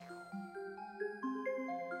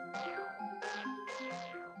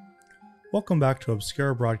Welcome back to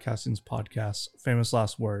Obscura Broadcasting's podcast, Famous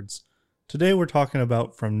Last Words. Today we're talking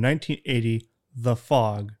about from 1980, The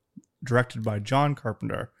Fog, directed by John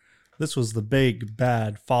Carpenter. This was the big,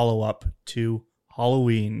 bad follow-up to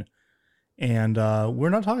Halloween. And we're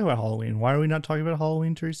not talking about Halloween. Why are we not talking about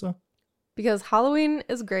Halloween, Teresa? Because Halloween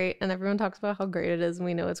is great, and everyone talks about how great it is, and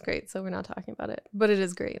we know it's great, so we're not talking about it. But it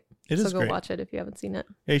is great. So go watch it if you haven't seen it.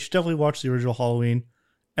 Yeah, you should definitely watch the original Halloween.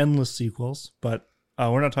 Endless sequels, but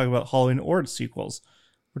we're not talking about Halloween or its sequels.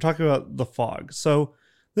 We're talking about The Fog. So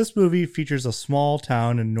this movie features a small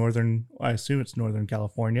town in I assume it's Northern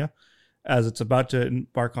California, as it's about to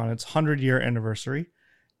embark on its 100-year anniversary.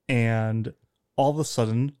 And all of a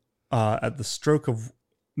sudden, at the stroke of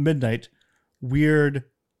midnight, weird,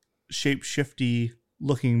 shape-shifty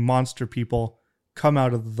looking monster people come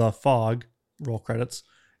out of the fog, roll credits,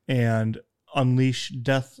 and unleash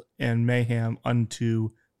death and mayhem unto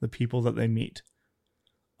the people that they meet.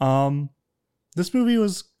 This movie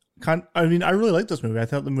was I really liked this movie. I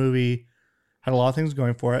thought the movie had a lot of things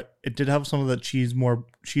going for it. It did have some of the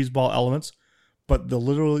cheeseball elements, but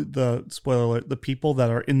the spoiler alert, the people that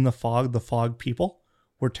are in the fog people,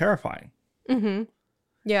 were terrifying. Mm-hmm.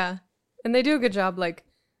 Yeah. And they do a good job, like,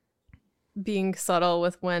 being subtle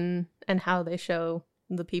with when and how they show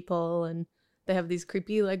the people, and they have these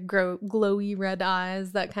creepy, like, glowy red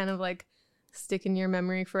eyes that kind of, like, stick in your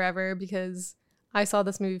memory forever, because I saw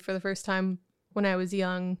this movie for the first time when I was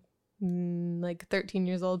young, like 13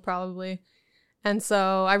 years old probably. And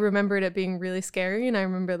so I remembered it being really scary, and I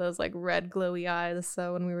remember those like red glowy eyes.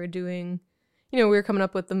 So when we were doing, we were coming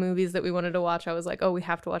up with the movies that we wanted to watch, I was like, oh, we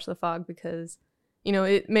have to watch The Fog because,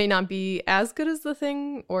 it may not be as good as The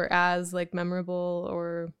Thing or as like memorable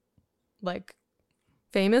or like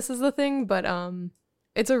famous as The Thing, but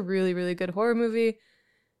it's a really, really good horror movie.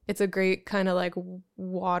 It's a great kind of like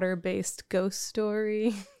water-based ghost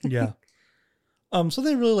story. Yeah. Something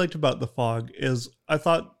I really liked about The Fog is I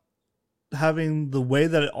thought having the way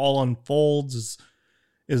that it all unfolds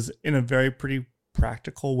is in a very pretty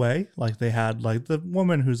practical way. Like they had like the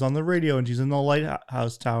woman who's on the radio and she's in the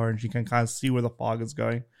lighthouse tower and she can kind of see where the fog is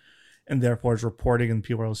going and therefore is reporting, and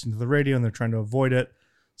people are listening to the radio and they're trying to avoid it.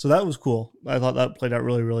 So that was cool. I thought that played out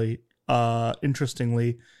really, really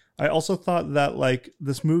interestingly. I also thought that like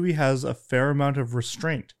this movie has a fair amount of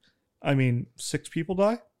restraint. I mean, 6 people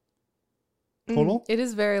die total. It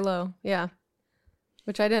is very low, yeah.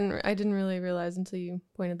 Which I didn't really realize until you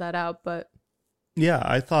pointed that out, but yeah,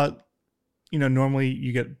 I thought, normally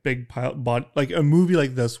you get big like a movie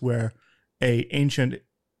like this where a ancient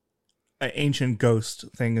ghost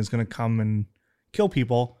thing is going to come and kill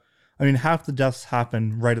people. I mean, half the deaths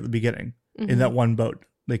happen right at the beginning in that one boat.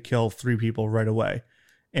 They kill 3 people right away.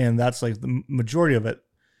 And that's like the majority of it.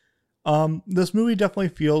 This movie definitely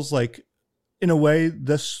feels like, in a way,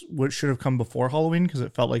 this should have come before Halloween because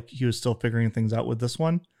it felt like he was still figuring things out with this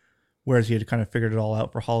one, whereas he had kind of figured it all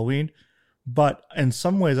out for Halloween. But in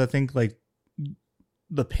some ways, I think like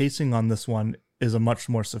the pacing on this one is a much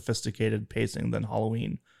more sophisticated pacing than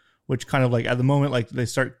Halloween, which kind of like at the moment, like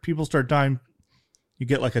people start dying. You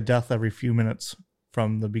get like a death every few minutes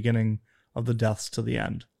from the beginning of the deaths to the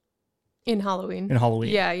end. In Halloween.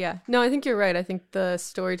 Yeah. No, I think you're right. I think the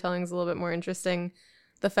storytelling is a little bit more interesting.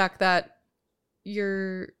 The fact that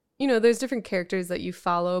there's different characters that you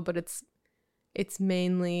follow, but it's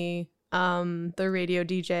mainly the radio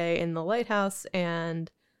DJ in the lighthouse,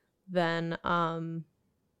 and then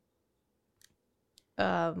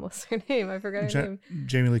what's her name? I forgot her name.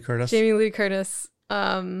 Jamie Lee Curtis.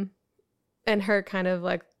 And her kind of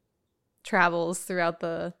like travels throughout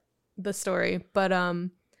the story. But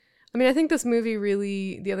I think this movie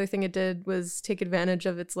really, the other thing it did was take advantage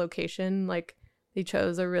of its location. Like, they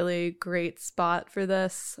chose a really great spot for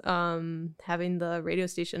this, having the radio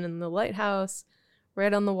station in the lighthouse,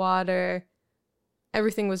 right on the water.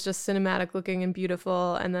 Everything was just cinematic looking and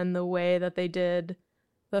beautiful. And then the way that they did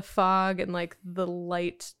the fog and like the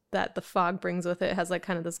light that the fog brings with it has like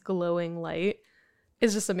kind of this glowing light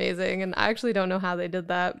is just amazing. And I actually don't know how they did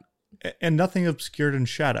that. And nothing obscured in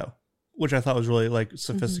shadow, which I thought was really like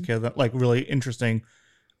sophisticated, like really interesting,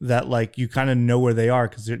 that like you kind of know where they are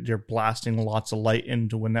because they're blasting lots of light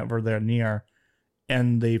into whenever they're near,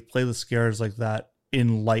 and they play the scares like that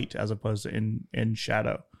in light as opposed to in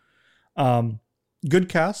shadow. Good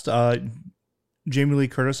cast. Jamie Lee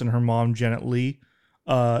Curtis and her mom Janet Leigh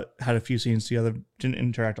had a few scenes together, didn't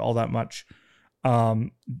interact all that much.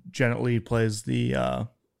 Janet Leigh plays the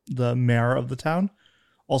mayor of the town.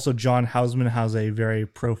 Also, John Houseman has a very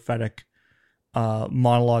prophetic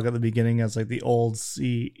monologue at the beginning as like the old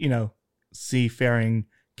seafaring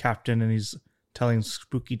captain, and he's telling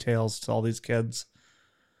spooky tales to all these kids.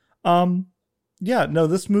 Yeah, no,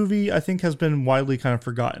 this movie I think has been widely kind of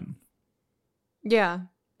forgotten. Yeah.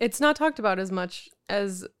 It's not talked about as much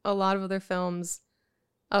as a lot of other films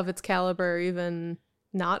of its caliber, even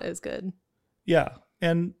not as good. Yeah,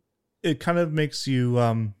 and it kind of makes you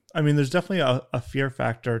I mean, there's definitely a fear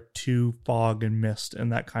factor to Fog and Mist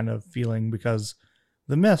and that kind of feeling, because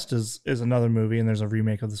The Mist is another movie, and there's a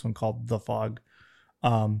remake of this one called The Fog.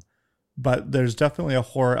 But there's definitely a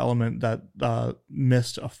horror element that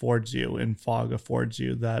Mist affords you and Fog affords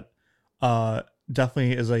you that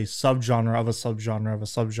definitely is a subgenre of a subgenre of a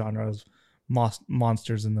subgenre of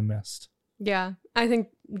monsters in the Mist. Yeah. I think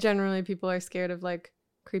generally people are scared of like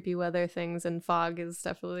creepy weather things, and Fog is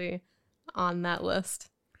definitely on that list.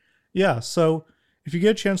 Yeah, so if you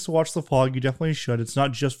get a chance to watch The Fog, you definitely should. It's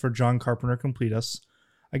not just for John Carpenter completists.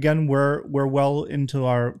 Again, we're well into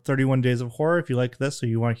our 31 days of horror. If you like this or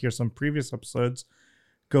you want to hear some previous episodes,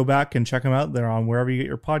 go back and check them out. They're on wherever you get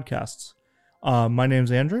your podcasts. My name's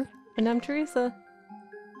Andrew. And I'm Teresa.